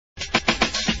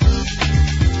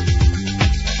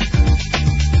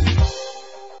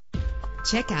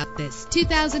Check out this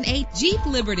 2008 Jeep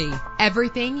Liberty.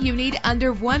 Everything you need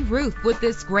under one roof with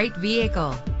this great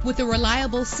vehicle. With a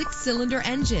reliable 6-cylinder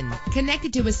engine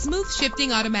connected to a smooth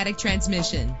shifting automatic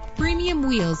transmission. Premium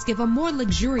wheels give a more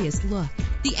luxurious look.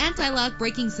 The anti-lock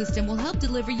braking system will help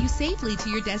deliver you safely to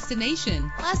your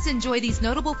destination. Plus, enjoy these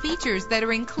notable features that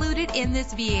are included in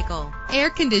this vehicle: air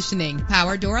conditioning,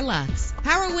 power door locks,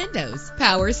 power windows,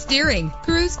 power steering,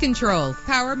 cruise control,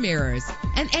 power mirrors,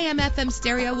 an AM/FM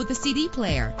stereo with a CD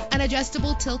player, an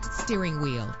adjustable tilt steering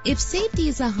wheel. If safety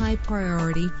is a high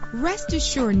priority, rest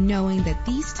assured knowing that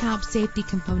these top safety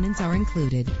components are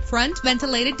included: front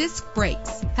ventilated disc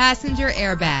brakes, passenger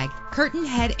airbag, curtain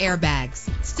head airbags,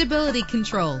 stability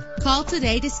control. Call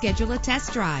today to schedule a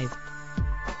test drive.